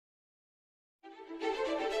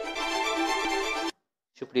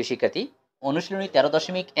সুপ্রিয় শিক্ষার্থী, অনুশীলনী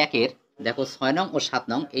 13.1 দেখো 6 নং ও 7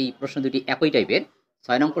 নং এই প্রশ্ন দুটি একই টাইপের।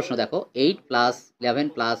 6 নং প্রশ্ন দেখো 8 + 11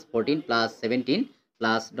 + 14 + 17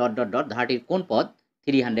 + ... ধারাটির কোন পদ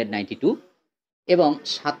 392, এবং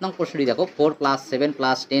 7 নং প্রশ্নটি দেখো 4 + 7 +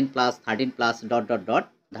 10 + 13 +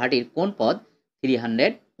 ... ধারাটির কোন পদ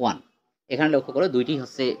 301। এখানে লক্ষ্য করো দুইটি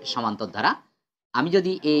হচ্ছে সমান্তর ধারা। আমি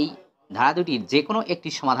যদি এই ধারা দুটির যে কোনো একটি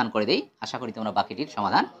সমাধান করে দেই, আশা করি তোমরা বাকিটির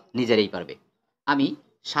সমাধান নিজেরাই পারবে। আমি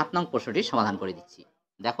 7 নং প্রশ্নটির সমাধান করে দিচ্ছি।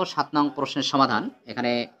 দেখো 7 নং প্রশ্নের সমাধান।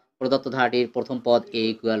 এখানে প্রদত্ত ধারাটির প্রথম পদ a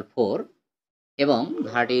 = 4 এবং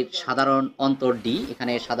ধারাটির সাধারণ অন্তর d।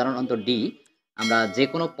 এখানে সাধারণ অন্তর d আমরা যে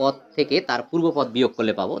কোনো পদ থেকে তার পূর্ব পদ বিয়োগ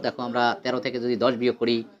করলে পাবো। দেখো আমরা 13 থেকে যদি 10 বিয়োগ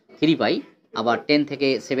করি 3 পাই, আবার 10 থেকে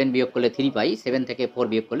 7 বিয়োগ করলে 3 পাই, 7 থেকে 4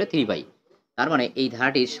 বিয়োগ করলে 3 পাই। তার মানে এই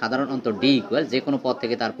ধারাটির সাধারণ অন্তর d = যে কোনো পদ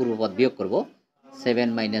থেকে তার পূর্ব পদ বিয়োগ করব, 7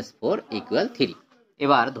 - 4 = 3।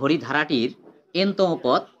 এবার ধরি ধারাটির n-তম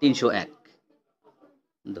পদ 301।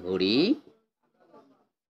 ধরি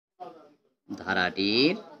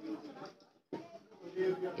ধারাটির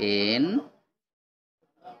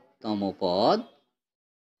n-তম পদ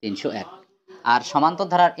 301। আর সমান্তর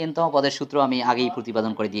ধারার n-তম পদের সূত্র আমি আগেই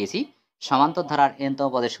প্রতিপাদন করে দিয়েছি। সমান্তর ধারার n-তম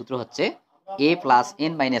পদের সূত্র হচ্ছে a +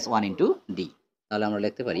 n - 1 × d। তাহলে আমরা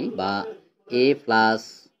লিখতে পারি বা a +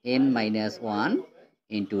 n - 1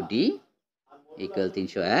 × d =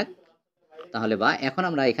 301। তাহলে বা এখন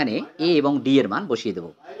আমরা এখানে a এবং d এর মান বসিয়ে দেব।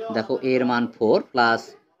 দেখো a এর মান 4 +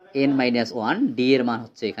 n - 1, d এর মান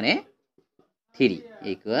হচ্ছে এখানে 3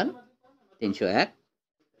 = 301।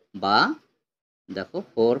 বা দেখো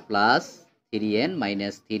 4 + 3n -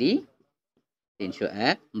 3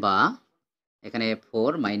 301, বা এখানে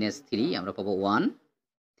 4 - 3 আমরা পাবো 1,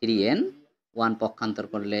 3n 1 পক্ষান্তর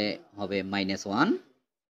করলে হবে -1,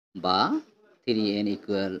 বা 3n =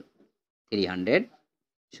 300।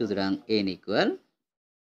 সুতরাং n =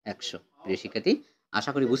 100। প্রিয় শিক্ষার্থী,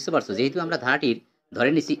 আশা করি বুঝতে পারছো। যেহেতু আমরা ধারাটির ধরে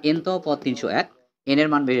নিছি n-তম পদ 301, n এর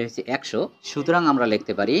মান বের হয়েছে 100, সুতরাং আমরা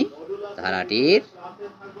লিখতে পারি ধারাটির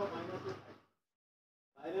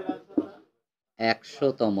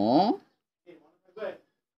 100-তম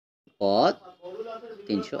পদ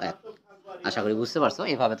 301। আশা করি বুঝতে পারছো।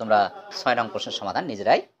 এভাবে তোমরা 6 নং প্রশ্নের সমাধান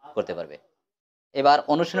নিজেরাই করতে পারবে। এবার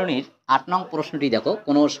অনুশীলনীর 8 নং প্রশ্নটি দেখো,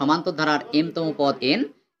 কোনো সমান্তর ধারার m-তম পদ n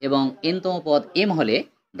এবং n-তম পদ m হলে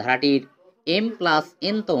ধারাটির m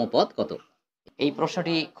 + n-তম পদ কত? এই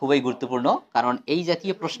প্রশ্নটি খুবই গুরুত্বপূর্ণ, কারণ এই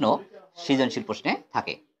জাতীয় প্রশ্ন সৃজনশীল প্রশ্নে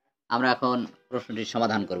থাকে। আমরা এখন প্রশ্নটির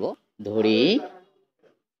সমাধান করব। ধরি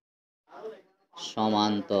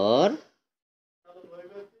সমান্তর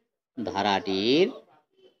ধারাটির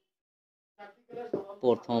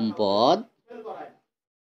প্রথম পদ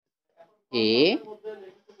a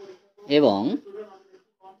এবং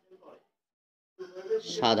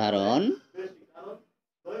সাধারণ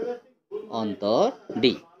অন্তর d।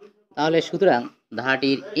 তাহলে সুতরাং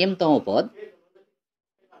ধারাটির m-তম পদ,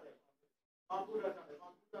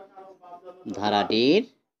 ধারাটির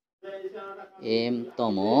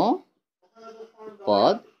m-তম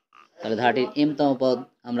পদ, তাহলে ধারাটির m-তম পদ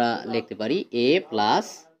আমরা লিখতে পারি a +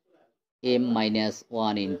 m -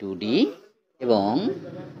 1 × d, এবং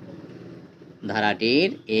ধারাটির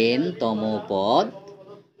n-তম পদ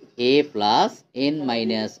a + n - 1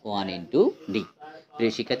 × d।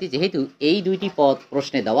 প্রিয় শিক্ষার্থী, যেহেতু এই দুইটি পদ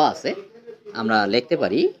প্রশ্নে দেওয়া আছে, আমরা লিখতে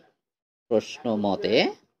পারি প্রশ্ন মতে,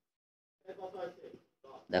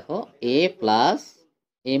 দেখো a +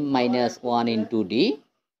 m - 1 × d,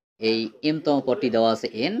 এই m-তম পদটি দেওয়া আছে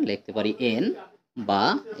n, লিখতে পারি n, বা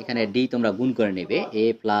এখানে d তোমরা গুণ করে নেবে, a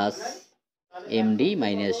 + md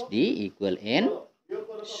 - d = n,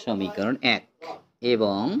 সমীকরণ 1।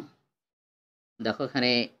 এবং দেখো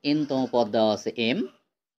এখানে n-তম পদ দেওয়া আছে m,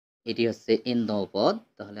 এটি হচ্ছে n-তম পদ।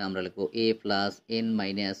 তাহলে আমরা লিখব a + n -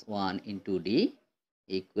 1 × d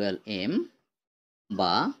 = m,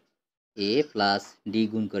 বা a + d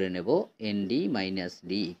গুণ করে নেব, nd -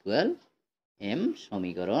 d = m,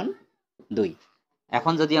 সমীকরণ 2।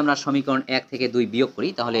 এখন যদি আমরা সমীকরণ 1 থেকে 2 বিয়োগ করি,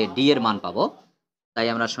 তাহলে d এর মান পাবো। তাই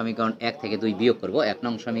আমরা সমীকরণ 1 থেকে 2 বিয়োগ করব। 1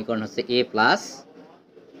 নং সমীকরণ হচ্ছে a +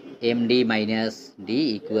 md - d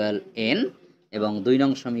 = n, এবং 2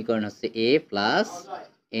 নং সমীকরণ হচ্ছে a +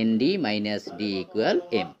 nd - d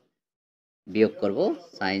 = m। বিয়োগ করব,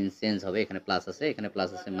 সাইন চেঞ্জ হবে, এখানে প্লাস আছে, এখানে প্লাস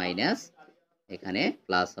আছে, মাইনাস, এখানে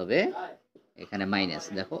প্লাস হবে, এখানে মাইনাস।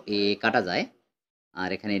 দেখো a কাটা যায় আর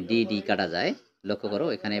এখানে d কাটা যায়। লক্ষ্য করো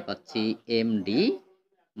এখানে পাচ্ছি md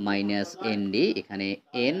 - nd, এখানে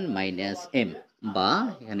n - m, বা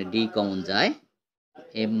এখানে d কমন যায়,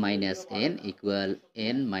 m - n =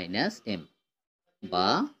 n - m, বা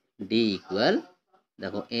d =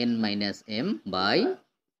 দেখো n minus M by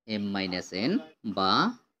m minus n বা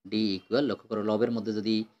d ইকুয়াল, লক্ষ্য করো লবের মধ্যে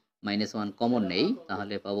যদি -1 কমন নেই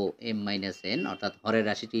তাহলে পাবো m মাইনাস n, অর্থাৎ হরের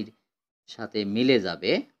রাশিটির সাথে মিলে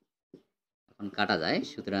যাবে, এখন কাটা যায়,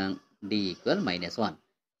 সুতরাং d ইকুয়াল -1।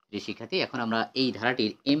 প্রিয় শিক্ষার্থী, এখন আমরা এই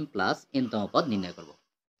ধারাটির m প্লাস n তম পদ নির্ণয় করব।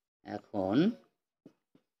 এখন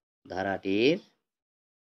ধারাটির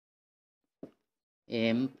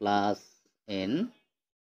m প্লাস n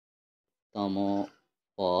তম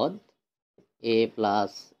পদ a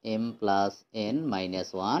plus m plus n minus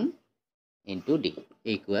 1 into d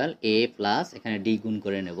equal a plus, এখানে d গুণ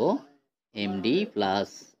করে নেব, md plus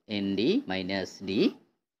nd minus d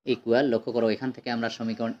equal, লক্ষ্য করো এখান থেকে আমরা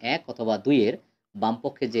সমীকরণ 1 অথবা 2 এর বাম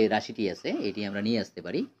পক্ষে যে রাশিটি আছে এটি আমরা নিয়ে আসতে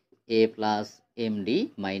পারি, a plus md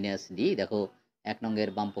minus d, দেখো 1 নংয়ের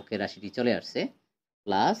বাম পক্ষের রাশিটি চলে আসছে,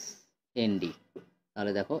 প্লাস nd,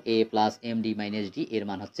 তাহলে দেখো a plus md minus d এর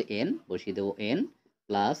মান হচ্ছে n, বসিয়ে দেবো n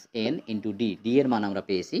plus n into d, d এর মান আমরা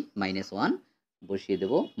পেয়েছি -1, বসিয়ে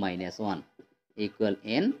দেবো -1 ইকুয়াল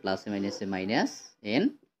n প্লাস মাইনাসে মাইনাস n,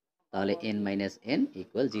 তাহলে n মাইনাস n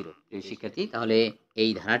ইকুয়াল 0। শিক্ষার্থী, তাহলে এই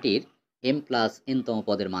ধারাটির m প্লাস n তম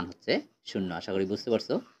পদের মান হচ্ছে 0। আশা করি বুঝতে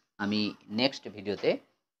পারছো। আমি নেক্সট ভিডিওতে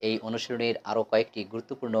এই অনুশীলনীর আরও কয়েকটি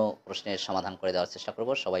গুরুত্বপূর্ণ প্রশ্নের সমাধান করে দেওয়ার চেষ্টা করব।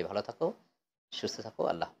 সবাই ভালো থাকো, সুস্থ থাকো,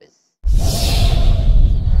 আল্লাহ হাফেজ।